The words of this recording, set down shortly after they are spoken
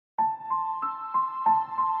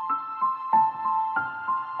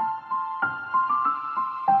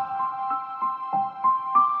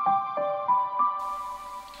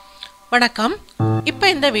வணக்கம். இப்போ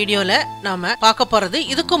இந்த வீடியோல நாம பார்க்க போறது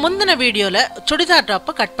இதுக்கு முந்தின வீடியோல சுடிதார்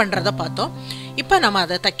டாப் கட் பண்றத பார்த்தோம். இப்போ நாம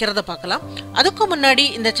அதை தைக்கிறத பார்க்கலாம். அதுக்கு முன்னாடி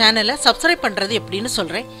இந்த சேனலை சப்ஸ்கிரைப் பண்றது எப்படின்னு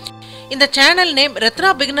சொல்றேன். இந்த சேனல் நேம்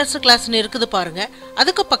ரத்னா பிகினர்ஸ் கிளாஸ்னு இருக்குது பாருங்க.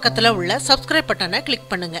 அதுக்கு பக்கத்துல உள்ள சப்ஸ்கிரைப் பட்டனை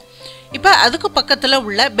கிளிக் பண்ணுங்க. இப்போ அதுக்கு பக்கத்துல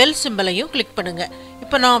உள்ள பெல் சிம்பலையும் கிளிக் பண்ணுங்க.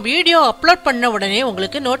 இப்போ நான் வீடியோ அப்லோட் பண்ண உடனே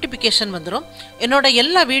உங்களுக்கு நோட்டிஃபிகேஷன் வந்துடும். என்னோட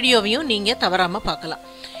எல்லா வீடியோவையும் நீங்க தவறாம பார்க்கலாம்.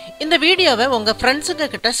 இந்த வீடியோவை உங்கள் ஃப்ரெண்ட்ஸுங்க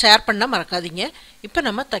கிட்ட ஷேர் பண்ண மறக்காதீங்க. இப்போ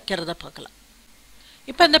நம்ம தைக்கிறத பார்க்கலாம்.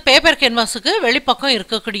 இப்போ இந்த பேப்பர் கேன்வாஸுக்கு வெளிப்பக்கம்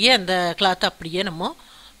இருக்கக்கூடிய அந்த கிளாத்தை அப்படியே நம்ம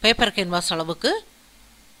பேப்பர் கேன்வாஸ் அளவுக்கு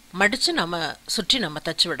மடித்து நம்ம சுற்றி நம்ம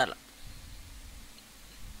தைச்சி விடலாம்.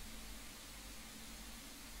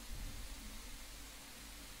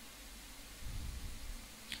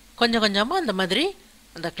 கொஞ்சம் கொஞ்சமாக அந்த மாதிரி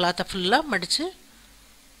அந்த கிளாத்தை ஃபுல்லாக மடித்து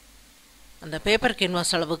அந்த பேப்பர்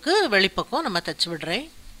கேன்வாஸ் அளவுக்கு வெளிப்பக்கம் நம்ம தைச்சி விடுறேன்.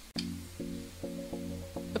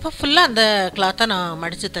 இப்போ ஃபுல்லாக அந்த கிளாத்தை நான்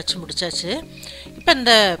மடித்து தைச்சி முடிச்சாச்சு. இப்போ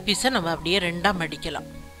இந்த பீஸை நம்ம அப்படியே ரெண்டாக மடிக்கலாம்.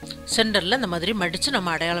 சென்டரில் இந்த மாதிரி மடித்து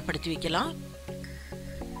நம்ம அடையாளப்படுத்தி வைக்கலாம்.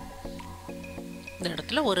 இந்த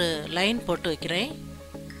இடத்துல ஒரு லைன் போட்டு வைக்கிறேன்.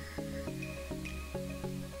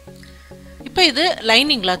 இப்போ இது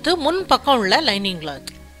லைனிங் கிளாத்து, முன் பக்கம் உள்ள லைனிங் கிளாத்.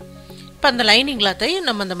 இப்போ அந்த லைனிங் கிளாத்தை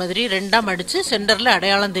நம்ம இந்த மாதிரி ரெண்டாக மடித்து சென்டரில்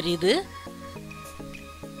அடையாளம் தெரியுது.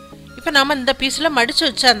 இப்போ நம்ம இந்த பீஸில் மடித்து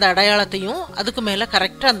வச்ச அந்த அடையாளத்தையும் அதுக்கு மேலே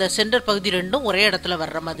கரெக்டாக அந்த சென்டர் பகுதி ரெண்டும் ஒரே இடத்துல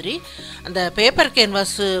வர்ற மாதிரி அந்த பேப்பர்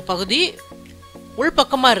கேன்வாஸ் பகுதி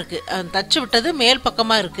உள்பக்கமாக இருக்குது, தச்சு விட்டது மேல்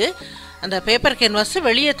பக்கமாக இருக்குது. அந்த பேப்பர் கேன்வாஸ்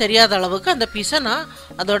வெளியே தெரியாத அளவுக்கு அந்த பீஸை நான்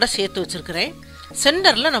அதோட சேர்த்து வச்சுருக்கிறேன்.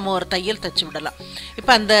 சென்டரில் நம்ம ஒரு தையல் தச்சு விடலாம்.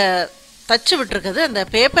 இப்போ அந்த தச்சு விட்டுருக்குது அந்த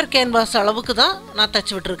பேப்பர் கேன்வாஸ் அளவுக்கு தான் நான்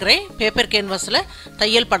தச்சு விட்டுருக்கிறேன். பேப்பர் கேன்வாஸில்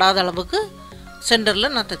தையல் படாத அளவுக்கு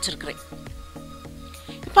சென்டரில் நான் தச்சுருக்கிறேன்.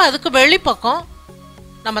 இப்போ அதுக்கு வெளிப்பக்கம்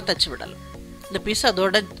நம்ம தச்சு விடலாம். இந்த பீஸ்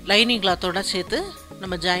அதோட லைனிங் கிளாத்தோட சேர்த்து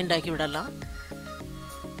நம்ம ஜாயிண்ட் ஆக்கி விடலாம்.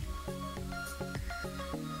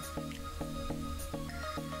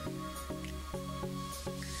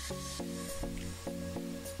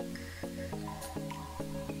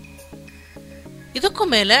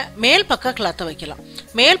 இதுக்கும் மேல் பக்க கிளாத்தை வைக்கலாம்.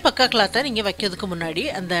 மேல் பக்க கிளாத்தை நீங்கள் வைக்கிறதுக்கு முன்னாடி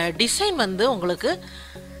அந்த டிசைன் உங்களுக்கு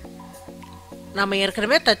நம்ம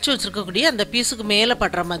ஏற்கனவே தச்சு வச்சுருக்கக்கூடிய அந்த பீஸுக்கு மேலே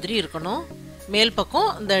படுற மாதிரி இருக்கணும். மேல்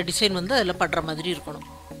பக்கம் இந்த டிசைன் அதில் படுற மாதிரி இருக்கணும்.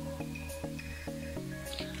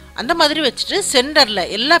 அந்த மாதிரி வச்சுட்டு சென்டரில்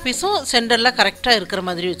எல்லா பீஸும் சென்டரில் கரெக்டாக இருக்கிற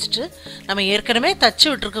மாதிரி வச்சுட்டு நம்ம ஏற்கனவே தச்சு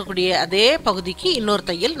விட்டுருக்கக்கூடிய அதே பகுதிக்கு இன்னொரு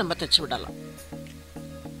தையல் நம்ம தச்சு விடலாம்.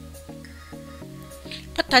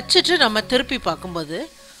 இப்போ தச்சுட்டு நம்ம திருப்பி பார்க்கும்போது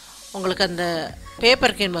உங்களுக்கு அந்த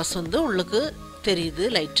பேப்பர் கேன்வாஸ் உள்ளுக்கு தெரியுது.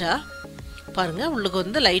 லைட்டாக பாருங்கள்,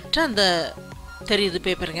 உள்ளுக்கு லைட்டாக அந்த தெரியுது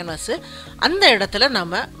பேப்பர் கேன்வாஸு. அந்த இடத்துல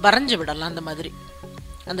நாம் வரைஞ்சி விடலாம். அந்த மாதிரி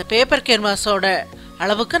அந்த பேப்பர் கேன்வாஸோட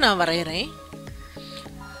அளவுக்கு நான் வரைகிறேன்.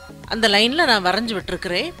 அந்த லைனில் நான் வரைஞ்சி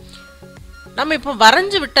விட்டுருக்கிறேன். நம்ம இப்போ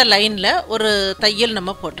வரைஞ்சி விட்ட லைனில் ஒரு தையல்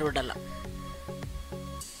நம்ம போட்டு விடலாம்.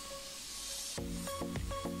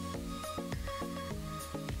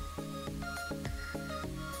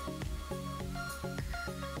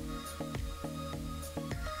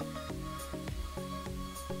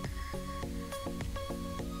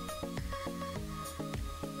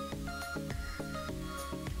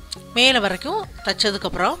 மேலே வரைக்கும்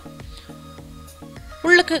தைச்சதுக்கப்புறம்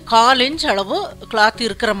உள்ளுக்கு 1/4 இன்ச் அளவு கிளாத்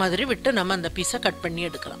இருக்கிற மாதிரி விட்டு நம்ம அந்த பீஸை கட் பண்ணி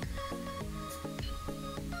எடுக்கலாம்.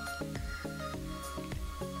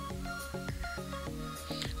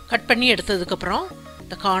 கட் பண்ணி எடுத்ததுக்கப்புறம்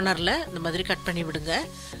இந்த கார்னரில் இந்த மாதிரி கட் பண்ணி விடுங்க.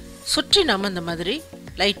 சுற்றி நம்ம இந்த மாதிரி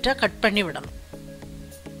லைட்டாக கட் பண்ணி விடணும்.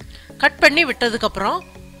 கட் பண்ணி விட்டதுக்கப்புறம்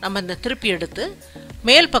நம்ம இந்த திருப்பி எடுத்து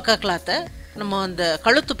மேல் பக்க கிளாத்தை நம்ம அந்த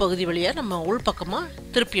கழுத்து பகுதி வழியாக நம்ம உள்பக்கமாக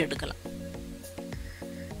திருப்பி எடுக்கலாம்.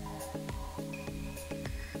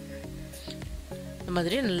 இந்த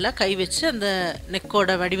மாதிரி நல்லா கை வச்சு அந்த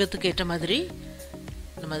நெக்கோட வடிவத்துக்கு ஏற்ற மாதிரி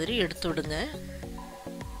இந்த மாதிரி எடுத்து விடுங்க.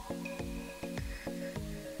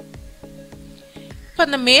 இப்போ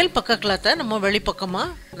அந்த மேல் பக்க கிளாத்தை நம்ம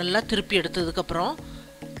வெளிப்பக்கமாக நல்லா திருப்பி எடுத்ததுக்கப்புறம்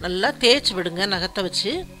நல்லா தேய்ச்சி விடுங்க. நகத்தை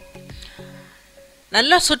வச்சு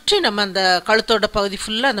நல்லா சுற்றி நம்ம அந்த கழுத்தோட பகுதி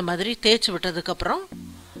ஃபுல்லாக அந்த மாதிரி தேய்ச்சி விட்டதுக்கப்புறம்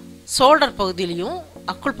ஷோல்டர் பகுதியிலையும்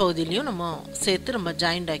அக்குள் பகுதியிலையும் நம்ம சேர்த்து நம்ம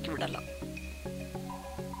ஜாயிண்ட் ஆக்கி விடலாம்.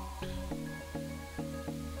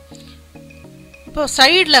 இப்போ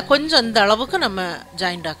சைடில் கொஞ்சம் இந்த அளவுக்கு நம்ம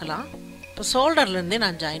ஜாயிண்ட் ஆக்கலாம். இப்போ ஷோல்டர்லேருந்தே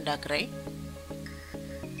நான் ஜாயிண்ட் ஆக்குறேன்.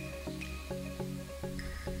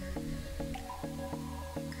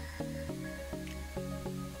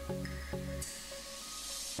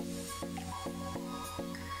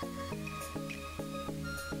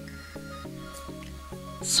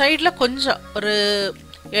 சைடில் கொஞ்சம் ஒரு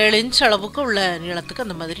 7 இன்ச் அளவுக்கு உள்ள நீளத்துக்கு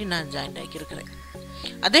அந்த மாதிரி நான் ஜாயிண்ட் ஆக்கியிருக்கிறேன்.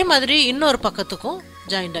 அதே மாதிரி இன்னொரு பக்கத்துக்கும்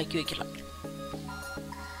ஜாயிண்ட் ஆக்கி வைக்கலாம்.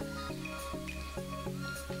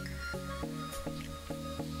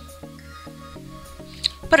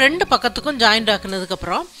 இப்போ 2 பக்கத்துக்கும் ஜாயிண்ட்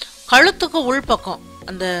ஆக்குனதுக்கப்புறம் கழுத்துக்கு உள்பக்கம்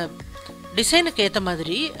அந்த டிசைனுக்கு ஏற்ற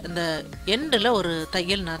மாதிரி அந்த எண்டில் ஒரு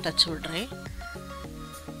தையல் நான் தச்சு விடுறேன்.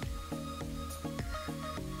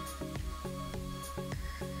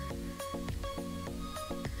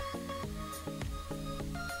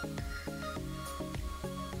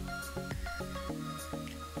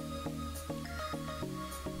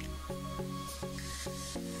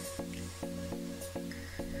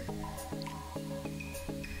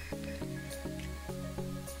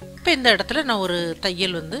 இப்போ இந்த இடத்துல நான் ஒரு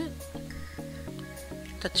தையல் வந்து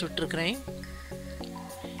தச்சு விட்டுருக்கிறேன்.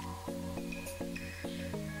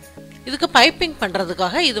 இதுக்கு பைப்பிங்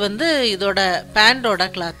பண்ணுறதுக்காக இது வந்து இதோட பேண்டோட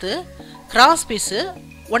கிளாத்து கிராஸ் பீஸு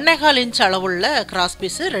 1.25 இன்ச் அளவுள்ள கிராஸ்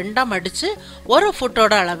பீஸு 2ஆக மடித்து 1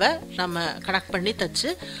 ஃபுட்டோட அளவை நம்ம கனெக்ட் பண்ணி தச்சு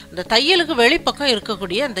அந்த தையலுக்கு வெளிப்பக்கம்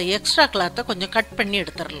இருக்கக்கூடிய அந்த எக்ஸ்ட்ரா கிளாத்தை கொஞ்சம் கட் பண்ணி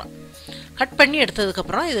எடுத்துடலாம். கட் பண்ணி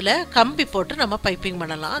எடுத்ததுக்கப்புறம் இதில் கம்பி போட்டு நம்ம பைப்பிங்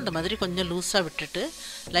பண்ணலாம். அந்த மாதிரி கொஞ்சம் லூஸாக விட்டுட்டு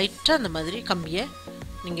லைட்டாக அந்த மாதிரி கம்பியை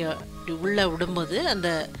நீங்கள் இப்படி உள்ளே விடும்போது அந்த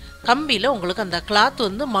கம்பியில் உங்களுக்கு அந்த கிளாத்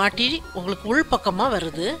வந்து மாட்டி உங்களுக்கு உள்பக்கமாக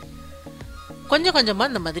வருது. கொஞ்சம்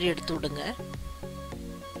கொஞ்சமாக இந்த மாதிரி எடுத்து விடுங்க.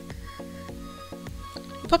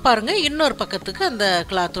 இப்போ பாருங்கள், இன்னொரு பக்கத்துக்கு அந்த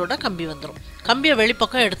கிளாத்தோட கம்பி வந்துடும். கம்பியை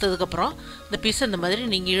வெளிப்பக்கம் எடுத்ததுக்கப்புறம் இந்த பீஸை இந்த மாதிரி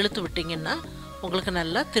நீங்கள் இழுத்து விட்டிங்கன்னா உங்களுக்கு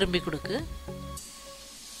நல்லா திரும்பி கொடுக்கு.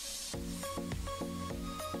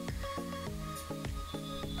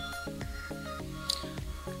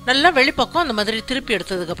 நல்லா வெளிப்பக்கம் அந்த மாதிரி திருப்பி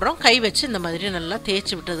எடுத்ததுக்கப்புறம் கை வச்சு இந்த மாதிரி நல்லா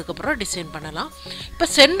தேய்ச்சி விட்டதுக்கப்புறம் டிசைன் பண்ணலாம். இப்போ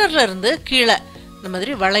சென்டரில் இருந்து கீழே இந்த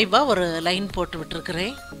மாதிரி வளைவாக ஒரு லைன் போட்டு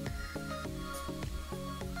விட்டுருக்கிறேன்.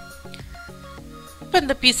 இப்போ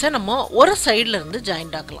இந்த பீஸை நம்ம ஒரு சைடில் இருந்து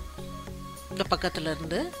ஜாயிண்ட் ஆக்கலாம். இந்த பக்கத்தில்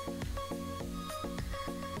இருந்து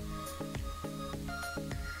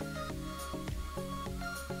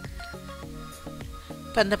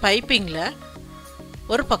இப்போ இந்த பைப்பிங்கில்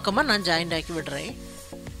ஒரு பக்கமாக நான் ஜாயிண்ட் ஆக்கி விடுறேன்.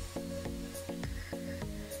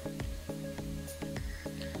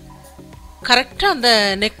 கரெக்டாக அந்த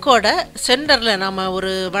நெக்கோட சென்டரில் நாம் ஒரு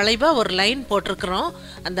வளைவாக ஒரு லைன் போட்டிருக்கிறோம்.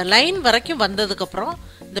 அந்த லைன் வரைக்கும் வந்ததுக்கப்புறம்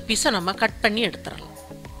இந்த பீஸை நம்ம கட் பண்ணி எடுத்துடலாம்.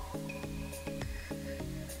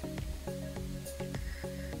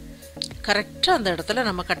 கரெக்டாக அந்த இடத்துல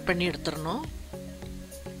நம்ம கட் பண்ணி எடுத்துடணும்.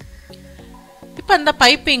 இப்போ அந்த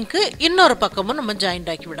பைப்பிங்க்கு இன்னொரு பக்கமும் நம்ம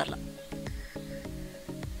ஜாயிண்ட் ஆக்கி விடலாம்.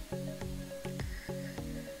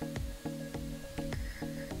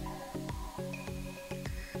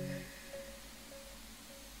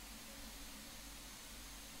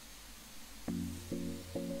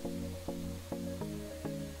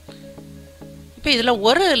 இப்போ இதில்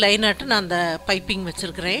ஒரு லைனாட்டு நான் அந்த பைப்பிங்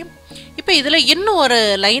வச்சுருக்கிறேன். இப்போ இதில் இன்னும் ஒரு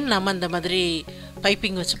லைன் நம்ம அந்த மாதிரி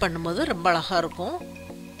பைப்பிங் வச்சு பண்ணும்போது ரொம்ப அழகாக இருக்கும்.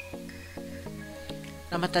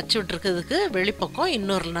 நம்ம தச்சு விட்டுருக்கிறதுக்கு வெளிப்பக்கம்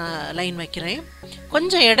இன்னொரு லைன் வைக்கிறேன்.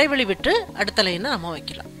 கொஞ்சம் இடைவெளி விட்டு அடுத்த லைனை நம்ம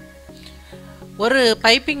வைக்கலாம். ஒரு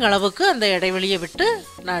பைப்பிங் அளவுக்கு அந்த இடைவெளியை விட்டு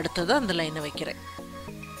நான் அடுத்தது அந்த லைனை வைக்கிறேன்.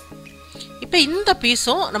 இப்போ இந்த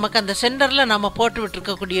பீஸும் நமக்கு அந்த சென்டரில் நம்ம போட்டு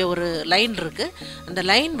விட்டுருக்கக்கூடிய ஒரு லைன் இருக்குது. அந்த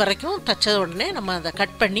லைன் வரைக்கும் தைச்ச உடனே நம்ம அதை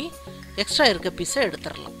கட் பண்ணி எக்ஸ்ட்ரா இருக்க பீஸை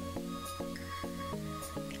எடுத்துடலாம்.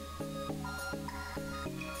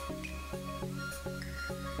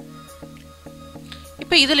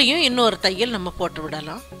 இப்போ இதுலேயும் இன்னொரு தையல் நம்ம போட்டு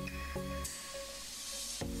விடலாம்.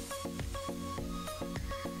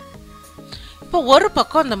 இப்போ ஒரு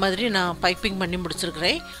பக்கம் அந்த மாதிரி நான் பைப்பிங் பண்ணி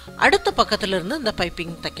முடிச்சிருக்கிறேன். அடுத்த பக்கத்துல இருந்து இந்த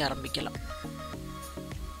பைப்பிங் தைக்க ஆரம்பிக்கலாம்.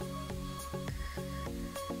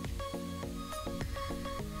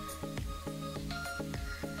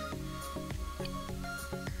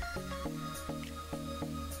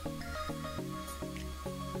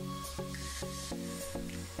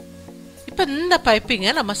 இப்போ இந்த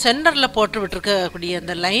பைப்பிங்கை நம்ம சென்டரில் போட்டு விட்டுருக்கக்கூடிய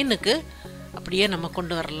அந்த லைனுக்கு அப்படியே நம்ம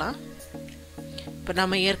கொண்டு வரலாம். இப்போ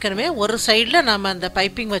நம்ம ஏற்கனவே ஒரு சைடில் நம்ம அந்த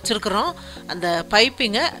பைப்பிங் வச்சுருக்கிறோம். அந்த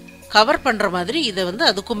பைப்பிங்கை கவர் பண்ணுற மாதிரி இதை வந்து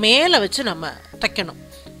அதுக்கு மேலே வச்சு நம்ம தைக்கணும்.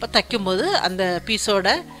 இப்போ தைக்கும்போது அந்த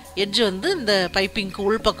பீஸோட எட்ஜ் வந்து இந்த பைப்பிங்க்கு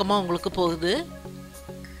உள்பக்கமாக உங்களுக்கு போகுது.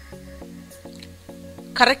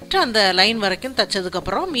 கரெக்டாக அந்த லைன் வரைக்கும்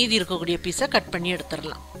தைச்சதுக்கப்புறம் மீதி இருக்கக்கூடிய பீஸை கட் பண்ணி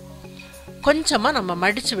எடுத்துடலாம். கொஞ்சமாக நம்ம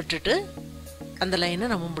மடித்து விட்டுட்டு அந்த லைனை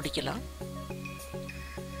நம்ம முடிக்கலாம்.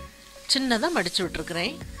 சின்னதாக மடித்து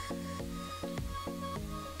விட்டுருக்கிறேன்.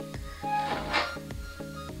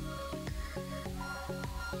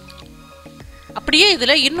 அப்படியே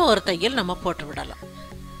இதில் இன்னும் ஒரு தையல் நம்ம போட்டு விடலாம்.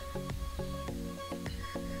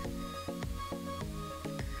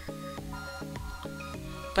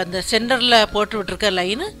 இப்போ இந்த சென்டரில் போட்டு விட்டுருக்க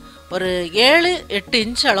லைனு ஒரு 7-8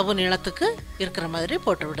 இன்ச் அளவு நீளத்துக்கு இருக்கிற மாதிரி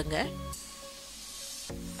போட்டு விடுங்க.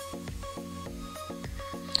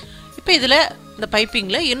 இப்போ இதில் இந்த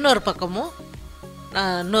பைப்பிங்கில் இன்னொரு பக்கமும்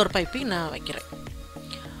இன்னொரு பைப்பிங் நான் வைக்கிறேன்.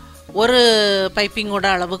 ஒரு பைப்பிங்கோட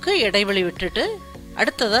அளவுக்கு இடைவெளி விட்டுட்டு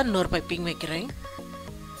அடுத்ததாக இன்னொரு பைப்பிங் வைக்கிறேன்.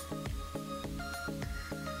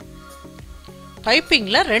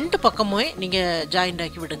 பைப்பிங்கில் 2 பக்கமுமே நீங்கள் ஜாயிண்ட்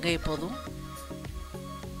ஆக்கி விடுங்க. எப்போதும்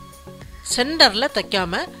சென்டரில்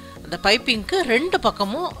தைக்காமல் அந்த பைப்பிங்க்கு 2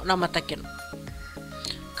 பக்கமும் நம்ம தைக்கணும்.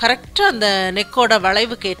 கரெக்டாக அந்த நெக்கோட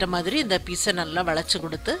வளைவுக்கு ஏற்ற மாதிரி இந்த பீஸை நல்லா வளைச்சி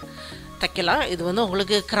கொடுத்து தைக்கலாம். இது வந்து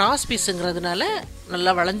உங்களுக்கு கிராஸ் பீஸுங்கிறதுனால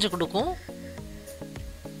நல்லா வளைஞ்சு கொடுக்கும்.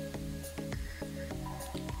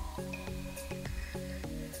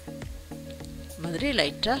 மாதிரி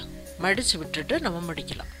லைட்டாக மடித்து விட்டுட்டு நம்ம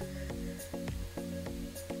முடிக்கலாம்.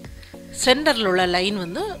 சென்டரில் உள்ள லைன்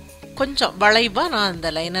வந்து கொஞ்சம் வளைவாக நான் அந்த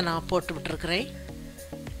லைனை நான் போட்டு விட்டுருக்கிறேன்.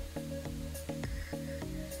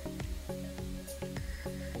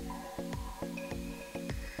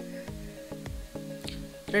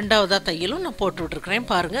 ரெண்டாவதாக தையலும் நான் போட்டு விட்டுருக்கிறேன்.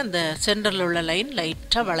 பாருங்கள், அந்த சென்டரில் உள்ள லைன்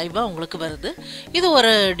லைட்டாக வளைவாக உங்களுக்கு வருது. இது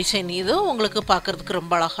ஒரு டிசைன். இதுவும் உங்களுக்கு பார்க்குறதுக்கு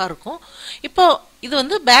ரொம்ப அழகாக இருக்கும். இப்போ இது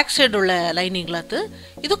வந்து பேக் சைடு உள்ள லைனிங் கிளாத்து.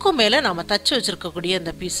 இதுக்கும் மேலே நம்ம தச்சு வச்சுருக்கக்கூடிய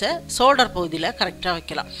அந்த பீஸை ஷோல்டர் பகுதியில் கரெக்டாக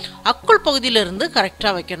வைக்கலாம். அக்குள் பகுதியிலேருந்து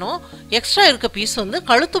கரெக்டாக வைக்கணும். எக்ஸ்ட்ரா இருக்க பீஸ் வந்து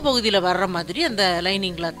கழுத்து பகுதியில் வர்ற மாதிரி அந்த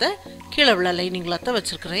லைனிங் கிளாத்தை கீழே உள்ள லைனிங் கிளாத்தை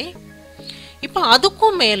வச்சுருக்கிறேன். இப்போ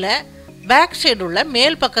அதுக்கும் மேலே பேக் சைடு உள்ள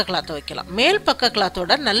மேல் பக்க கிளாத்தை வைக்கலாம். மேல் பக்க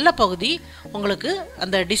கிளாத்தோட நல்ல பகுதி உங்களுக்கு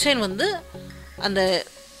அந்த டிசைன் வந்து அந்த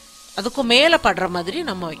அதுக்கும் மேலே படுற மாதிரி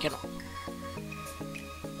நம்ம வைக்கணும்.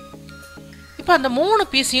 இப்போ அந்த 3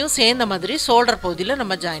 பீஸையும் சேர்ந்த மாதிரி ஷோல்டர் பகுதியில்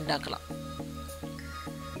நம்ம ஜாயிண்ட் ஆக்கலாம்.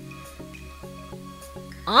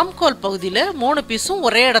 ஆம்கோல் பகுதியில் 3 பீஸும்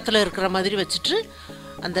ஒரே இடத்துல இருக்கிற மாதிரி வச்சுட்டு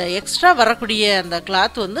அந்த எக்ஸ்ட்ரா வரக்கூடிய அந்த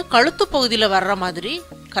கிளாத் வந்து கழுத்து பகுதியில் வர்ற மாதிரி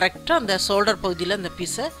கரெக்டாக அந்த ஷோல்டர் பகுதியில் அந்த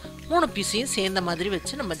பீஸை 3 பீஸையும் சேர்ந்த மாதிரி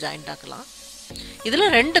வச்சு நம்ம ஜாயிண்ட் ஆக்கலாம்.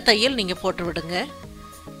 இதில் 2 தையல் நீங்கள் போட்டு விடுங்க.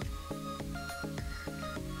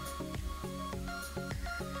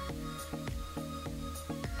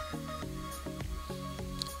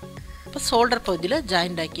 இப்போ ஷோல்டர் பகுதியில்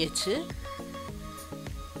ஜாயிண்ட் ஆக்கியாச்சு.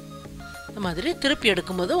 இந்த மாதிரி திருப்பி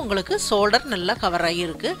எடுக்கும்போது உங்களுக்கு ஷோல்டர் நல்லா கவர் ஆகி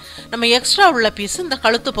இருக்கு. நம்ம எக்ஸ்ட்ரா உள்ள பீஸ் இந்த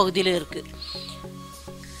கழுத்து பகுதியில் இருக்கு.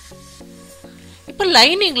 இப்போ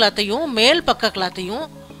லைனிங் கிளாத்தையும் மேல் பக்க கிளாத்தையும்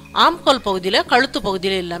ஆம்கோல் பகுதியில் கழுத்து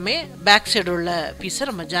பகுதியில் எல்லாமே பேக் சைடு உள்ள பீஸை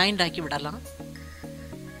நம்ம ஜாயிண்ட் ஆக்கி விடலாம்.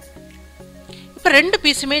 இப்போ 2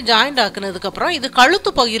 பீஸுமே ஜாயிண்ட் ஆக்குனதுக்கப்புறம் இது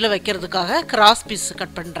கழுத்து பகுதியில் வைக்கிறதுக்காக கிராஸ் பீஸ்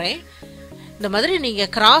கட் பண்ணுறேன். இந்த மாதிரி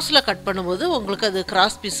நீங்கள் கிராஸில் கட் பண்ணும்போது உங்களுக்கு அது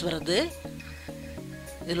கிராஸ் பீஸ் வருது.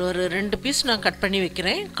 இதில் ஒரு 2 பீஸ் நான் கட் பண்ணி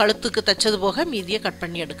வைக்கிறேன். கழுத்துக்கு தைச்சது போக மீதியை கட்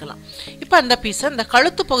பண்ணி எடுக்கலாம். இப்போ அந்த பீஸை அந்த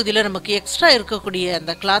கழுத்து பகுதியில் நமக்கு எக்ஸ்ட்ரா இருக்கக்கூடிய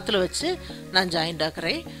அந்த கிளாத்தில் வச்சு நான் ஜாயிண்ட்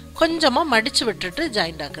ஆக்குறேன். கொஞ்சமாக மடித்து விட்டுட்டு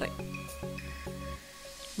ஜாயிண்ட் ஆக்குறேன்.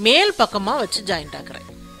 மேல் பக்கமாக வச்சு ஜாயிண்ட் ஆக்குறேன்.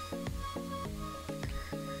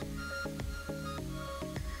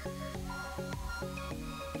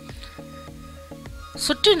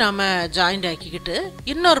 சுற்றி நாம் ஜாயிண்ட் ஆக்கிக்கிட்டு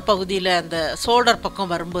இன்னொரு பகுதியில் அந்த ஷோல்டர்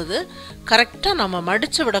பக்கம் வரும்போது கரெக்டாக நம்ம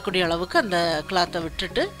மடித்து விடக்கூடிய அளவுக்கு அந்த கிளாத்தை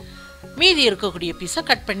விட்டுட்டு மீதி இருக்கக்கூடிய பீஸை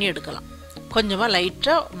கட் பண்ணி எடுக்கலாம். கொஞ்சமாக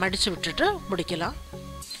லைட்டாக மடித்து விட்டுட்டு முடிக்கலாம்.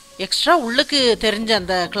 எக்ஸ்ட்ரா உள்ளுக்கு தெரிஞ்ச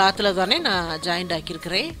அந்த கிளாத்தில் தானே நான் ஜாயிண்ட்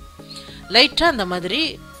ஆக்கியிருக்கிறேன். லைட்டாக அந்த மாதிரி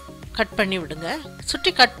கட் பண்ணி விடுங்க.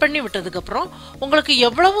 சுற்றி கட் பண்ணி விட்டதுக்கப்புறம் உங்களுக்கு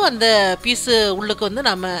எவ்வளவு அந்த பீஸு உள்ளுக்கு வந்து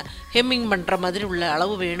நம்ம ஹெம்மிங் பண்ணுற மாதிரி உள்ள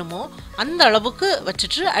அளவு வேணுமோ அந்த அளவுக்கு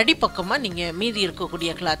வச்சுட்டு அடிப்பக்கமாக நீங்கள் மீதி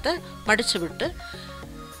இருக்கக்கூடிய கிளாத்தை மடித்து விட்டு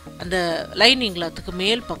அந்த லைனிங் கிளாத்துக்கு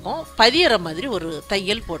மேல் பக்கம் பதியிற மாதிரி ஒரு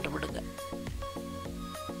தையல் போட்டு விடுங்க.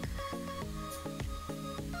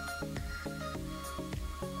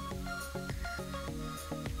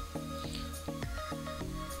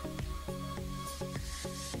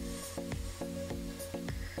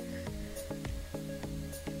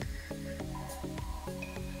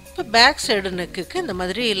 இப்போ பேக் சைடு நெக்குக்கு இந்த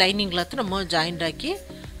மாதிரி லைனிங் கிளாத்து நம்ம ஜாயிண்ட் ஆக்கி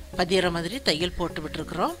பதியிற மாதிரி தையல் போட்டு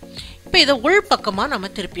விட்டுருக்குறோம். இப்போ இதை உள் பக்கமாக நம்ம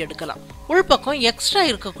திருப்பி எடுக்கலாம். உள் பக்கம் எக்ஸ்ட்ரா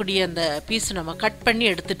இருக்கக்கூடிய அந்த பீஸ் நம்ம கட் பண்ணி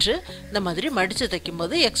எடுத்துட்டு இந்த மாதிரி மடித்து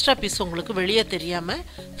தைக்கும்போது எக்ஸ்ட்ரா பீஸ் உங்களுக்கு வெளியே தெரியாமல்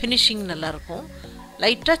ஃபினிஷிங் நல்லாயிருக்கும்.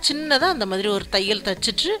 லைட்டாக சின்னதாக அந்த மாதிரி ஒரு தையல்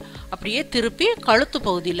தைச்சிட்டு அப்படியே திருப்பி கழுத்து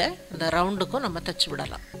பகுதியில் இந்த ரவுண்டுக்கும் நம்ம தைச்சி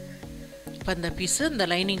விடலாம். இப்போ இந்த பீஸு இந்த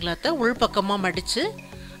லைனிங் கிளாத்தை உள் பக்கமாக மடித்து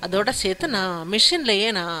அதோட சேர்த்து நான் மிஷின்லேயே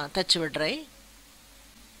நான் தைச்சி விடுறேன்.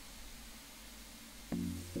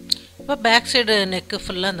 இப்போ பேக் சைடு நெக்கு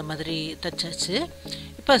ஃபுல்லாக அந்த மாதிரி தைச்சாச்சு.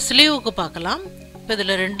 இப்போ ஸ்லீவுக்கு பார்க்கலாம். இப்போ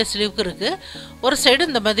இதில் 2 ஸ்லீவுக்கு இருக்குது. ஒரு சைடு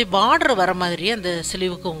இந்த மாதிரி பார்டர் வர மாதிரி அந்த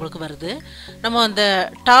ஸ்லீவுக்கு உங்களுக்கு வருது. நம்ம அந்த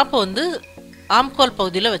டாப்பை வந்து ஆம்கோல்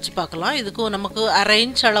பகுதியில் வச்சு பார்க்கலாம். இதுக்கு நமக்கு 1/2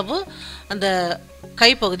 இன்ச் அளவு அந்த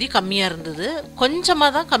கைப்பகுதி கம்மியாக இருந்தது,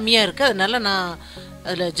 கொஞ்சமாக தான் கம்மியாக இருக்குது. அதனால் நான்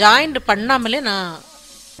அதில் ஜாயிண்ட் பண்ணாமலே நான்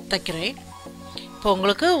தைக்கிறேன். இப்போ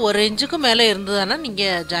உங்களுக்கு 1 இன்ச்சுக்கு மேலே இருந்ததுன்னா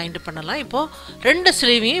நீங்கள் ஜாயிண்ட் பண்ணலாம். இப்போது 2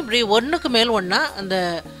 ஸ்லீவையும் இப்படி ஒன்றுக்கு மேல் ஒன்றா அந்த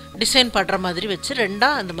டிசைன் பண்ணுற மாதிரி வச்சு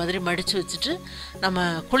 2ஆக அந்த மாதிரி மடித்து வச்சுட்டு நம்ம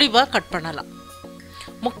குழிவாக கட் பண்ணலாம்.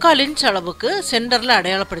 3/4 இன்ச் அளவுக்கு சென்டரில்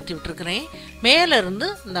அடையாளப்படுத்தி விட்டுருக்கிறேன். மேலேருந்து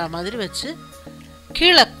இந்த மாதிரி வச்சு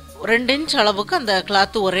கீழே 2 இன்ச் அளவுக்கு அந்த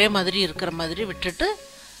கிளாத்து ஒரே மாதிரி இருக்கிற மாதிரி விட்டுட்டு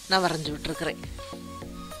நான் வரைஞ்சி விட்டுருக்கிறேன்.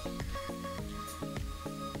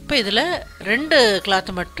 இப்போ இதில் 2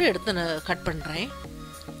 கிளாத்து மட்டும் எடுத்து நான் கட் பண்ணுறேன்.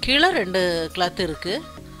 கீழே 2 கிளாத்து இருக்குது.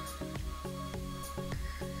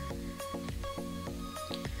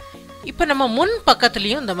 இப்போ நம்ம முன்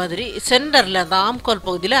பக்கத்துலேயும் இந்த மாதிரி சென்டரில் அந்த ஆம்கோல்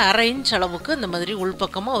பகுதியில் 1/2 இன்ச் அளவுக்கு இந்த மாதிரி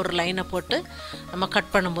உள்பக்கமாக ஒரு லைனை போட்டு நம்ம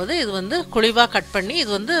கட் பண்ணும்போது இது வந்து குழிவாக கட் பண்ணி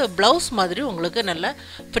இது வந்து ப்ளவுஸ் மாதிரி உங்களுக்கு நல்லா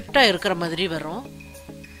ஃபிட்டாக இருக்கிற மாதிரி வரும்.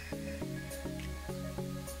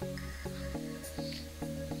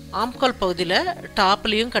 ஆம்கோல் பகுதியில்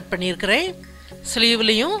டாப்லேயும் கட் பண்ணியிருக்கிறேன்,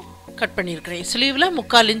 ஸ்லீவ்லேயும் கட் பண்ணியிருக்கிறேன். ஸ்லீவில்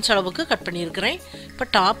 3/4 இன்ச் அளவுக்கு கட் பண்ணியிருக்கிறேன். இப்போ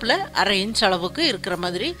டாப்பில் 1/2 இன்ச் அளவுக்கு இருக்கிற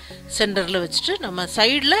மாதிரி சென்டரில் வச்சுட்டு நம்ம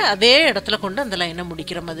சைடில் அதே இடத்துல கொண்டு அந்த லைனை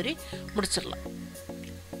முடிக்கிற மாதிரி முடிச்சிடலாம்.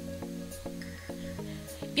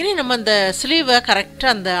 இனி நம்ம அந்த ஸ்லீவை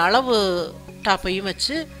கரெக்டாக அந்த அளவு டாப்பையும்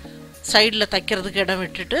வச்சு சைடில் தைக்கிறதுக்கு இடம்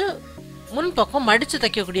விட்டுட்டு முன்பக்கம் மடித்து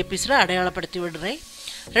தைக்கக்கூடிய பீஸில் அடையாளப்படுத்தி விடுறேன்.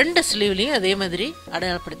 2 ஸ்லீவ்லேயும் அதே மாதிரி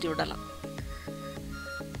அடையாளப்படுத்தி விடலாம்.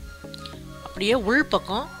 அப்படியே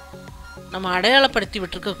உள்பக்கம் நம்ம அடையாளப்படுத்தி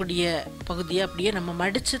விட்டுருக்கக்கூடிய பகுதியை அப்படியே நம்ம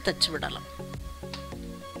மடித்து தைச்சு விடலாம்.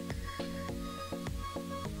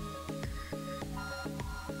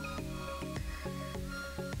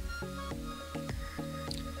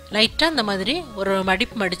 லைட்டாக இந்த மாதிரி ஒரு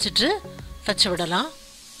மடிப்பு மடிச்சுட்டு தைச்சு விடலாம்.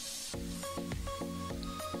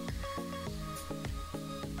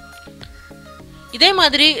 இதே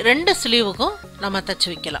மாதிரி 2 ஸ்லீவுக்கும் நம்ம தைச்சு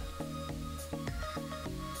வைக்கலாம்.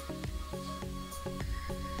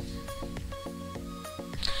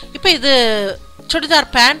 இப்போ இது சுடிதார்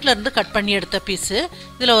பேண்ட்ல இருந்து கட் பண்ணி எடுத்த பீஸு.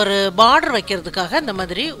 இதில் ஒரு பார்டர் வைக்கிறதுக்காக இந்த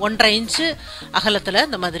மாதிரி 1/2 இன்ச்சு அகலத்தில்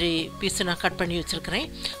இந்த மாதிரி பீஸு நான் கட் பண்ணி வச்சுருக்கிறேன்.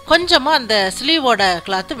 கொஞ்சமாக அந்த ஸ்லீவோட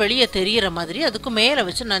கிளாத்து வெளியே தெரிகிற மாதிரி அதுக்கு மேலே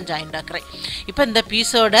வச்சு நான் ஜாயிண்ட் ஆக்குறேன். இப்போ இந்த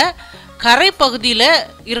பீஸோட கரை பகுதியில்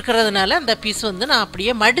இருக்கிறதுனால அந்த பீஸ் வந்து நான்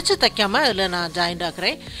அப்படியே மடித்து தைக்காமல் அதில் நான் ஜாயிண்ட்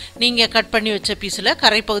ஆக்குறேன். நீங்கள் கட் பண்ணி வச்ச பீஸில்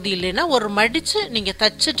கரை பகுதி இல்லைன்னா ஒரு மடித்து நீங்கள்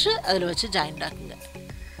தைச்சிட்டு அதில் வச்சு ஜாயிண்ட் ஆக்குங்க.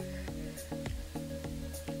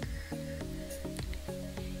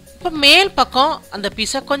 இப்போ மேல் பக்கம் அந்த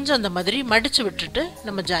பீஸை கொஞ்சம் அந்த மாதிரி மடித்து விட்டுட்டு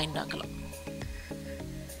நம்ம ஜாயிண்ட் ஆக்கலாம்.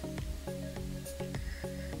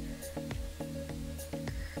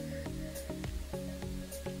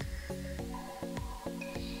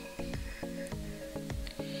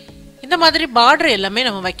 இந்த மாதிரி பார்டர் எல்லாமே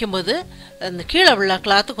நம்ம வைக்கும்போது அந்த கீழே உள்ள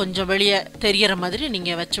கிளாத்து கொஞ்சம் வெளியே தெரிகிற மாதிரி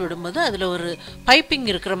நீங்கள் வச்சு விடும்போது அதில் ஒரு பைப்பிங்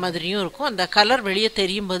இருக்கிற மாதிரியும் இருக்கும். அந்த கலர் வெளியே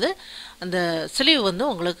தெரியும் போது அந்த ஸ்லீவ் வந்து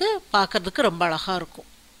உங்களுக்கு பார்க்கறதுக்கு ரொம்ப அழகாக இருக்கும்.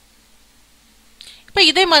 இப்போ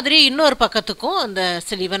இதே மாதிரி இன்னொரு பக்கத்துக்கும் அந்த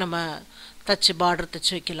ஸ்லீவை நம்ம தச்சு பார்டர்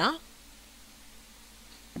தச்சு வைக்கலாம்.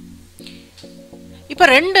 இப்போ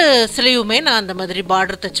 2 ஸ்லீவுமே நான் அந்த மாதிரி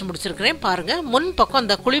பார்டர் தைச்சு முடிச்சிருக்கிறேன். பாருங்கள், முன் பக்கம்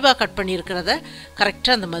அந்த குழிவாக கட் பண்ணியிருக்கிறத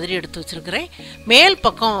கரெக்டாக அந்த மாதிரி எடுத்து வச்சுருக்கிறேன். மேல்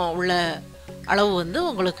பக்கம் உள்ள அளவு வந்து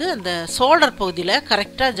உங்களுக்கு அந்த ஷோல்டர் பகுதியில்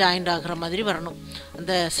கரெக்டாக ஜாயிண்ட் ஆகிற மாதிரி வரணும்.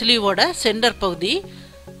 அந்த ஸ்லீவோட சென்டர் பகுதி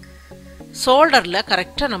ஷோல்டரில்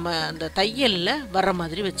கரெக்டாக நம்ம அந்த தையலில் வர்ற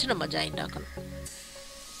மாதிரி வச்சு நம்ம ஜாயிண்ட் ஆக்கணும்.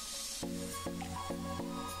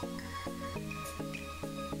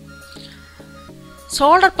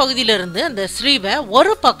 ஷோல்டர் பகுதியிலிருந்து அந்த ஸ்லீவை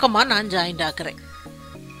ஒரு பக்கமாக நான் ஜாயிண்ட் ஆக்குறேன்.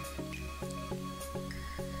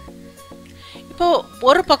 இப்போ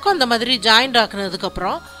ஒரு பக்கம் அந்த மாதிரி ஜாயிண்ட்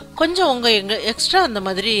ஆக்குனதுக்கப்புறம் கொஞ்சம் உங்கள் எக்ஸ்ட்ரா அந்த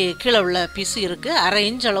மாதிரி கீழே உள்ள பீஸு இருக்குது. 1/2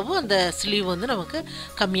 இன்ச் அளவு அந்த ஸ்லீவ் வந்து நமக்கு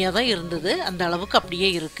கம்மியாக தான் இருந்தது. அந்த அளவுக்கு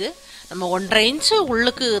அப்படியே இருக்குது. நம்ம 1/2 இன்ச்சு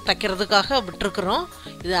உள்ளுக்கு தைக்கிறதுக்காக விட்டுருக்குறோம்.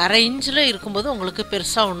 இது 1/2 இன்ச்சில் இருக்கும்போது உங்களுக்கு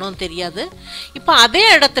பெருசாக ஒன்றும் தெரியாது. இப்போ அதே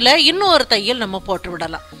இடத்துல இன்னொரு தையல் நம்ம போட்டு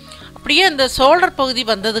விடலாம். அப்படியே அந்த ஷோல்டர் பகுதி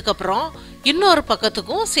வந்ததுக்கப்புறம் இன்னொரு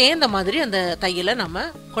பக்கத்துக்கும் சேர்ந்த மாதிரி அந்த தையலை நம்ம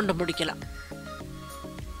கொண்டு முடிக்கலாம்.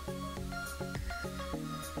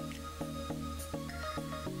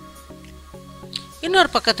 இன்னொரு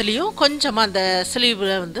பக்கத்துலேயும் கொஞ்சமாக அந்த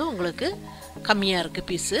ஸ்லீவில் வந்து உங்களுக்கு கம்மியாக இருக்குது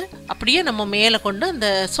பீஸு. அப்படியே நம்ம மேலே கொண்டு அந்த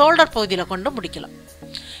ஷோல்டர் பகுதியில் கொண்டு முடிக்கலாம்.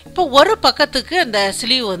 இப்போ ஒரு பக்கத்துக்கு அந்த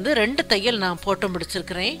ஸ்லீவ் வந்து 2 தையல் நான் போட்டு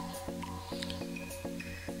முடிச்சிருக்கிறேன்.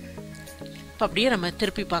 இப்போ அப்படியே நம்ம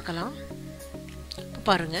திருப்பி பார்க்கலாம்.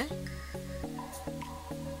 பாருங்க.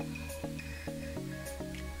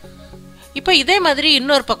 இப்போ இதே மாதிரி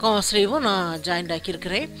இன்னொரு பக்கம் ஸ்லீவும் நான் ஜாயிண்ட்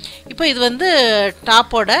ஆக்கியிருக்கிறேன். இப்போ இது வந்து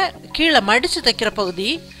டாப்போட கீழே மடித்து தைக்கிற பகுதி.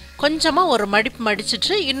 கொஞ்சமாக ஒரு மடிப்பு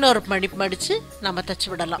மடிச்சுட்டு இன்னொரு மடிப்பு மடித்து நம்ம தைச்சி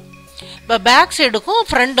விடலாம். இப்போ பேக் சைடுக்கும்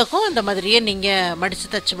ஃப்ரண்ட்டுக்கும் இந்த மாதிரியே நீங்கள் மடித்து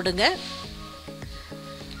தைச்சி விடுங்க.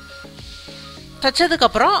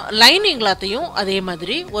 தைச்சதுக்கப்புறம் லைனிங் கிளாத்தையும் அதே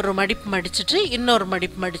மாதிரி ஒரு மடிப்பு மடிச்சுட்டு இன்னொரு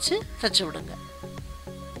மடிப்பு மடித்து தைச்சி விடுங்க.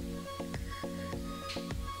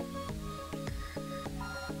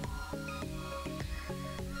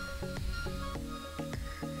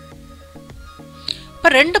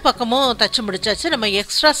 இப்போ ரெண்டு பக்கமும் தச்சு முடிச்சாச்சு. நம்ம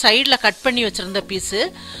எக்ஸ்ட்ரா சைடில் கட் பண்ணி வச்சுருந்த பீஸு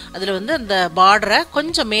அதில் வந்து அந்த பார்டரை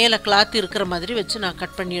கொஞ்சம் மேலே கிளாத் இருக்கிற மாதிரி வச்சு நான்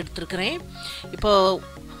கட் பண்ணி எடுத்துருக்கிறேன். இப்போது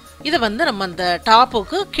இதை வந்து நம்ம அந்த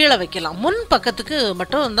டாப்புக்கு கீழே வைக்கலாம். முன் பக்கத்துக்கு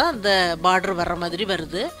மட்டும் தான் அந்த பார்டர் வர்ற மாதிரி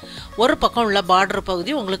வருது. ஒரு பக்கம் உள்ள பார்டர்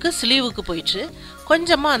பகுதி உங்களுக்கு ஸ்லீவுக்கு போயிடுச்சு.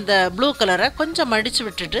 கொஞ்சமாக அந்த ப்ளூ கலரை கொஞ்சம் மடித்து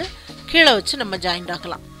விட்டுட்டு கீழே வச்சு நம்ம ஜாயிண்ட்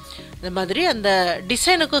ஆக்கலாம். இந்த மாதிரி அந்த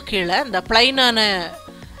டிசைனுக்கும் கீழே அந்த ப்ளைனான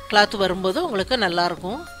கிளாத் வரும்போது உங்களுக்கு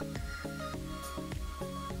நல்லாயிருக்கும்.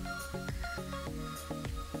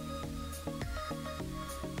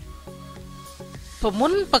 இப்போ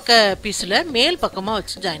முன் பக்க பீஸில் மேல் பக்கமாக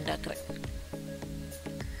வச்சு ஜாயிண்ட் ஆக்குறேன்.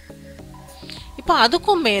 இப்போ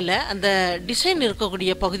அதுக்கும் மேலே அந்த டிசைன்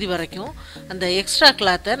இருக்கக்கூடிய பகுதி வரைக்கும் அந்த எக்ஸ்ட்ரா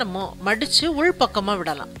கிளாத்தை நம்ம மடித்து உள்பக்கமாக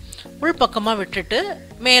விடலாம். உள்பக்கமாக விட்டுட்டு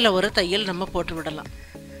மேலே ஒரு தையல் நம்ம போட்டு விடலாம்.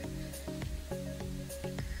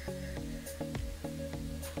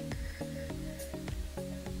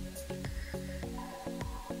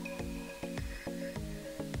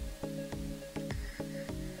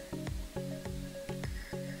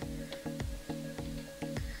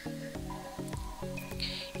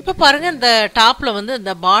 இப்போ பாருங்கள், இந்த டாப்பில் வந்து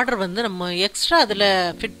இந்த பார்டர் வந்து நம்ம எக்ஸ்ட்ரா அதில்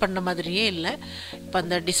ஃபிட் பண்ண மாதிரியே இல்லை. இப்போ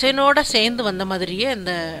அந்த டிசைனோடு சேர்ந்து வந்த மாதிரியே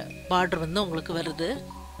இந்த பார்டர் வந்து உங்களுக்கு வருது.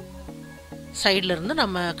 சைடில் இருந்து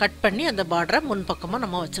நம்ம கட் பண்ணி அந்த பார்டரை முன்பக்கமாக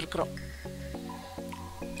நம்ம வச்சுருக்குறோம்.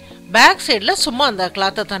 பேக் சைடில் சும்மா அந்த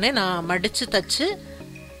கிளாத்தை தானே நான் மடித்து தைச்சி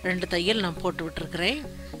 2 தையல் நான் போட்டு விட்டுருக்குறேன்.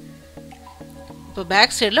 இப்போ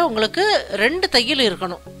பேக் சைடில் உங்களுக்கு 2 தையல்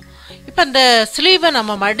இருக்கணும். இப்போ அந்த ஸ்லீவை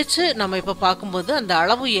நம்ம மடித்து நம்ம இப்போ பார்க்கும்போது அந்த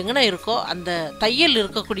அளவு எங்கே இருக்கோ அந்த தையல்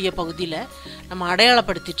இருக்கக்கூடிய பகுதியில் நம்ம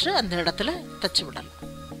அடையாளப்படுத்திட்டு அந்த இடத்துல தைச்சி விடலாம்.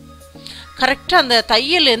 கரெக்டாக அந்த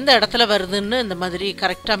தையல் எந்த இடத்துல வருதுன்னு இந்த மாதிரி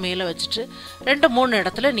கரெக்டாக மேலே வச்சுட்டு 2-3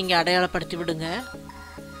 இடத்துல நீங்கள் அடையாளப்படுத்தி விடுங்க.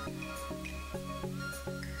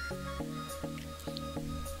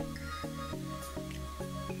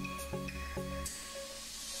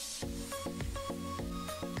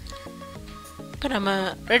 இப்போ நம்ம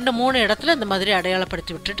 2-3 இடத்துல இந்த மாதிரி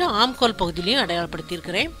அடையாளப்படுத்தி விட்டுட்டு ஆம்கோல் பகுதியிலையும்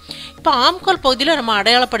அடையாளப்படுத்தியிருக்கிறேன். இப்போ ஆம்கோல் பகுதியில் நம்ம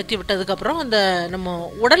அடையாளப்படுத்தி விட்டதுக்கப்புறம் அந்த நம்ம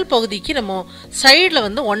உடல் பகுதிக்கு நம்ம சைடில்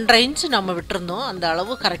வந்து 1.5 இன்ச்சு நம்ம விட்டுருந்தோம். அந்த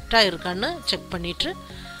அளவு கரெக்டாக இருக்கான்னு செக் பண்ணிவிட்டு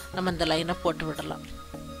நம்ம இந்த லைனை போட்டு விடலாம்.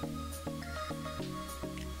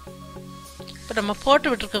 இப்போ நம்ம போட்டு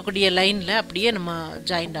விட்டுருக்கக்கூடிய லைனில் அப்படியே நம்ம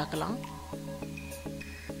ஜாயிண்ட் ஆக்கலாம்.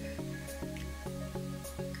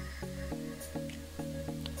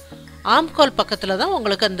 ஆம்கோல் பக்கத்தில் தான்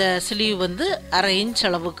உங்களுக்கு அந்த ஸ்லீவ் வந்து 1/2 இன்ச்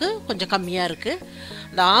அளவுக்கு கொஞ்சம் கம்மியாக இருக்குது.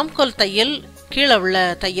 அந்த ஆம்கோல் தையல் கீழே உள்ள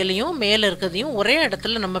தையலையும் மேலே இருக்கிறதையும் ஒரே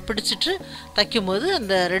இடத்துல நம்ம பிடிச்சிட்டு தைக்கும்போது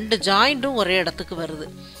அந்த 2 ஜாயிண்ட்டும் ஒரே இடத்துக்கு வருது.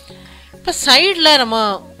 இப்போ சைடில் நம்ம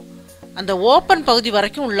அந்த ஓப்பன் பகுதி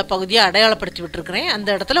வரைக்கும் உள்ள பகுதியை அடையாளப்படுத்தி விட்டுருக்கிறேன். அந்த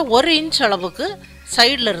இடத்துல 1 இன்ச் அளவுக்கு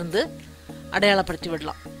சைடில் இருந்து அடையாளப்படுத்தி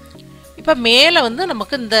விடலாம். இப்போ மேலே வந்து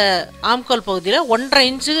நமக்கு இந்த ஆம்கோல் பகுதியில் 1.5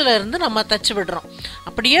 இன்ச்சில் இருந்து நம்ம தைச்சி விடுறோம்.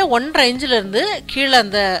 அப்படியே 1.5 இன்ச்சிலேருந்து கீழே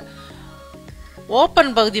அந்த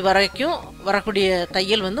ஓப்பன் பகுதி வரைக்கும் வரக்கூடிய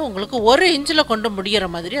தையல் வந்து உங்களுக்கு 1 இன்ச்சில் கொண்டு முடிகிற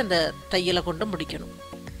மாதிரி அந்த தையலை கொண்டு முடிக்கணும்.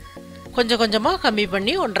 கொஞ்சம் கொஞ்சமாக கம்மி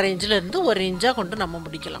பண்ணி 1.5 இன்ச்சிலேருந்து 1 இன்ச்சாக கொண்டு நம்ம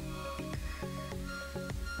முடிக்கலாம்.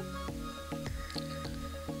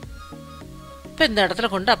 இப்போ இந்த இடத்துல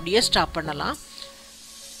கொண்டு அப்படியே ஸ்டாப் பண்ணலாம்.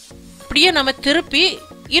 அப்படியே நம்ம திருப்பி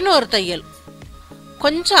இன்னொரு தையல்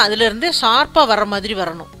கொஞ்சம் அதிலிருந்தே ஷார்ப்பாக வர மாதிரி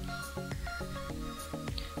வரணும்.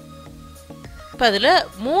 இப்போ அதில்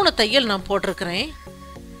 3 தையல் நான் போட்டிருக்கிறேன்.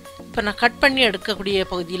 இப்போ நான் கட் பண்ணி எடுக்கக்கூடிய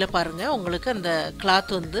பகுதியில் பாருங்கள், உங்களுக்கு அந்த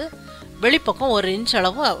கிளாத் வந்து வெளிப்பக்கம் 1 இன்ச்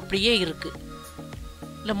அளவு அப்படியே இருக்குது.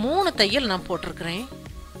 இல்லை 3 தையல் நான் போட்டிருக்கிறேன்.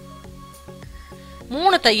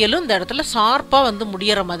 3 தையலும் இந்த இடத்துல ஷார்ப்பாக வந்து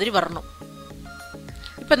முடிகிற மாதிரி வரணும்.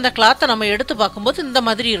 இப்போ இந்த கிளாத்தை நம்ம எடுத்து பார்க்கும்போது இந்த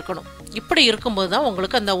மாதிரி இருக்கணும். இப்படி இருக்கும்போது தான்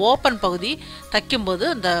உங்களுக்கு அந்த ஓப்பன் பகுதி தைக்கும்போது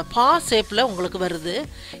அந்த பா ஷேப்பில் உங்களுக்கு வருது.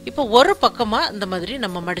 இப்போ ஒரு பக்கமாக இந்த மாதிரி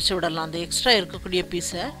நம்ம மடித்து விடலாம். அந்த எக்ஸ்ட்ரா இருக்கக்கூடிய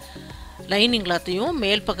பீஸை லைனிங் கிளாத்தையும்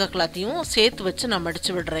மேல் பக்க கிளாத்தையும் சேர்த்து வச்சு நான்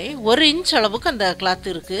மடித்து விடுறேன். 1 இன்ச் அளவுக்கு அந்த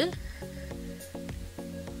கிளாத் இருக்குது.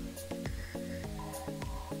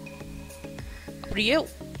 அப்படியே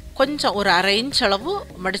கொஞ்சம் ஒரு 1/2 இன்ச் அளவு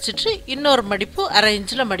மடிச்சிட்டு இன்னொரு மடிப்பு 1/2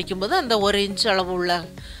 இன்ச்சில் மடிக்கும்போது அந்த 1 இன்ச் அளவு உள்ள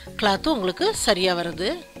கிளாத்து உங்களுக்கு சரியாக வருது.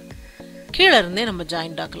 கீழே இருந்தே நம்ம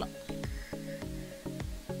ஜாயிண்ட் ஆக்கலாம்.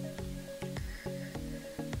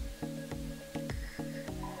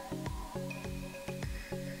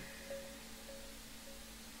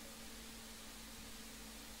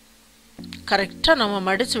 கரெக்டாக நம்ம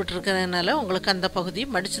மடித்து விட்டுருக்கிறதுனால உங்களுக்கு அந்த பகுதி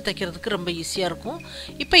மடித்து தைக்கிறதுக்கு ரொம்ப ஈஸியாக இருக்கும்.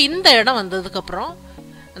 இப்போ இந்த இடம் வந்ததுக்கப்புறம்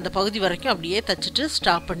அந்த பகுதி வரைக்கும் அப்படியே தைச்சிட்டு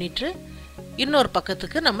ஸ்டாப் பண்ணிவிட்டு இன்னொரு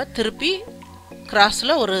பக்கத்துக்கு நம்ம திருப்பி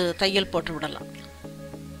கிராஸில் ஒரு தையல் போட்டு விடலாம்.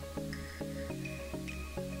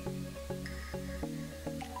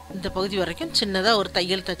 இந்த பகுதி வரைக்கும் சின்னதாக ஒரு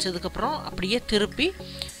தையல் தைச்சதுக்கப்புறம் அப்படியே திருப்பி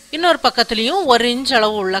இன்னொரு பக்கத்துலேயும் 1 இன்ச்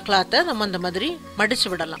அளவு உள்ள கிளாத்தை நம்ம அந்த மாதிரி மடித்து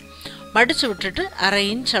விடலாம். மடித்து விட்டுட்டு 1/2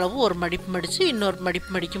 இன்ச் அளவு ஒரு மடிப்பு மடித்து இன்னொரு மடிப்பு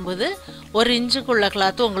மடிக்கும்போது 1 இன்ச்சுக்குள்ள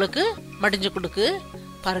கிளாத்து உங்களுக்கு மடிஞ்சு கொடுக்கு.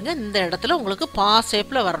 பாருங்கள், இந்த இடத்துல உங்களுக்கு பா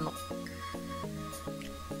ஷேப்பில் வரணும்.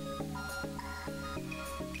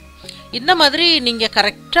 இந்த மாதிரி நீங்கள்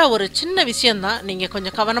கரெக்டாக ஒரு சின்ன விஷயந்தான் நீங்கள்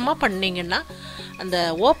கொஞ்சம் கவனமாக பண்ணிங்கன்னா அந்த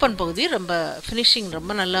ஓப்பன் பகுதி ரொம்ப ஃபினிஷிங்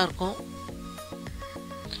ரொம்ப நல்லாயிருக்கும்.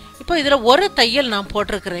 இப்போ இதில் ஒரு தையல் நான்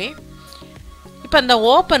போட்டிருக்கிறேன். இப்போ அந்த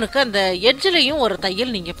ஓப்பனுக்கு அந்த எட்ஜ்லையும் ஒரு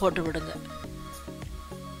தையல் நீங்கள் போட்டு விடுங்க.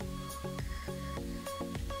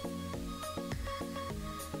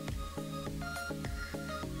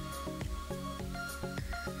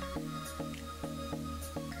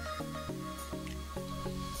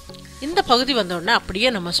 இந்த பகுதி வந்தோடனே அப்படியே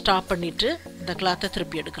நம்ம ஸ்டாப் பண்ணிவிட்டு இந்த கிளாத்தை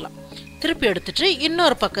திருப்பி எடுக்கலாம். திருப்பி எடுத்துட்டு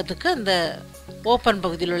இன்னொரு பக்கத்துக்கு அந்த ஓப்பன்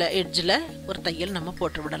பகுதியில் உள்ள எட்ஜில் ஒரு தையல் நம்ம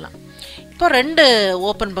போட்டு விடலாம். இப்போ 2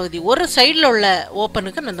 ஓப்பன் பகுதி, ஒரு சைடில் உள்ள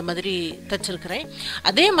ஓப்பனுக்கு நான் இந்த மாதிரி தைச்சிருக்கிறேன்.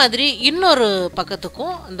 அதே மாதிரி இன்னொரு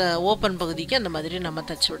பக்கத்துக்கும் அந்த ஓப்பன் பகுதிக்கு அந்த மாதிரி நம்ம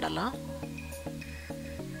தைச்சி விடலாம்.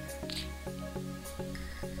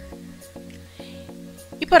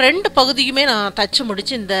 இப்போ 2 பகுதியுமே நான் தச்சு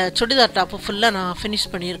முடித்து இந்த சுடிதார் டாப்பு ஃபுல்லாக நான்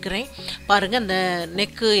ஃபினிஷ் பண்ணியிருக்கிறேன். பாருங்கள், அந்த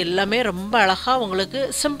நெக்கு எல்லாமே ரொம்ப அழகாக உங்களுக்கு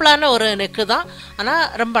சிம்பிளான ஒரு நெக்கு தான், ஆனால்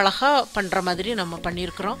ரொம்ப அழகாக பண்ணுற மாதிரி நம்ம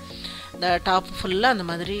பண்ணியிருக்கிறோம். இந்த டாப் ஃபுல்லாக அந்த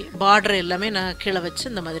மாதிரி பார்டர் எல்லாமே நான் கீழே வச்சு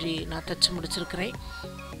இந்த மாதிரி நான் தச்சு முடிச்சிருக்கிறேன்.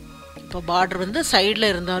 இப்போ பார்டர் வந்து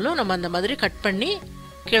சைடில் இருந்தாலும் நம்ம அந்த மாதிரி கட் பண்ணி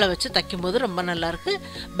கீழே வச்சு தைக்கும்போது ரொம்ப நல்லாயிருக்கு.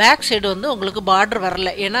 பேக் சைடு வந்து உங்களுக்கு பார்டர் வரல,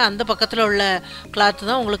 ஏன்னா அந்த பக்கத்தில் உள்ள கிளாத்து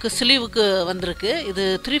தான் உங்களுக்கு ஸ்லீவுக்கு வந்திருக்கு. இது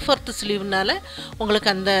 3/4 ஸ்லீவ்னால உங்களுக்கு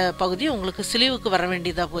அந்த பகுதி உங்களுக்கு ஸ்லீவுக்கு வர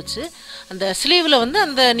வேண்டியதாக போச்சு. அந்த ஸ்லீவில் வந்து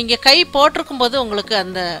அந்த நீங்கள் கை போட்டிருக்கும் போது உங்களுக்கு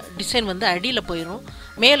அந்த டிசைன் வந்து அடியில் போயிடும்,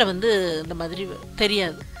 மேலே வந்து இந்த மாதிரி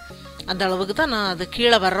தெரியாது. அந்த அளவுக்கு தான் நான் அது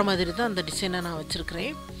கீழே வர்ற மாதிரி தான் அந்த டிசைனை நான்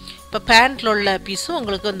வச்சுருக்கிறேன். இப்போ பேண்ட்டில் உள்ள பீஸும்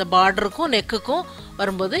உங்களுக்கு அந்த பார்டருக்கும் நெக்குக்கும்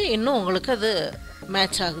வரும்போது இன்னும் உங்களுக்கு அது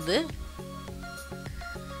மேட்ச் ஆகுது.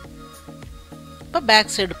 இப்போ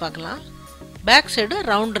பேக் சைடு பார்க்கலாம். Back side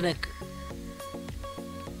round neck.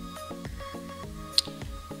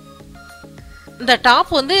 இந்த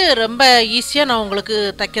டாப் வந்து ரொம்ப ஈஸியாக நான் உங்களுக்கு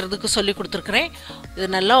தைக்கிறதுக்கு சொல்லி கொடுத்துருக்குறேன். இது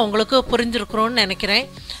நல்லா உங்களுக்கு புரிஞ்சிருக்கிறோன்னு நினைக்கிறேன்.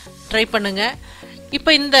 ட்ரை பண்ணுங்கள்.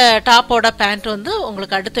 இப்போ இந்த டாப்போட பேண்ட் வந்து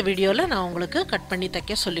உங்களுக்கு அடுத்த வீடியோவில் நான் உங்களுக்கு கட் பண்ணி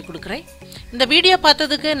தைக்க சொல்லி கொடுக்குறேன். இந்த வீடியோ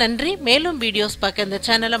பார்த்ததுக்கு நன்றி. மேலும் வீடியோஸ் பார்க்க இந்த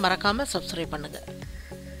சேனலை மறக்காமல் சப்ஸ்கிரைப் பண்ணுங்கள்.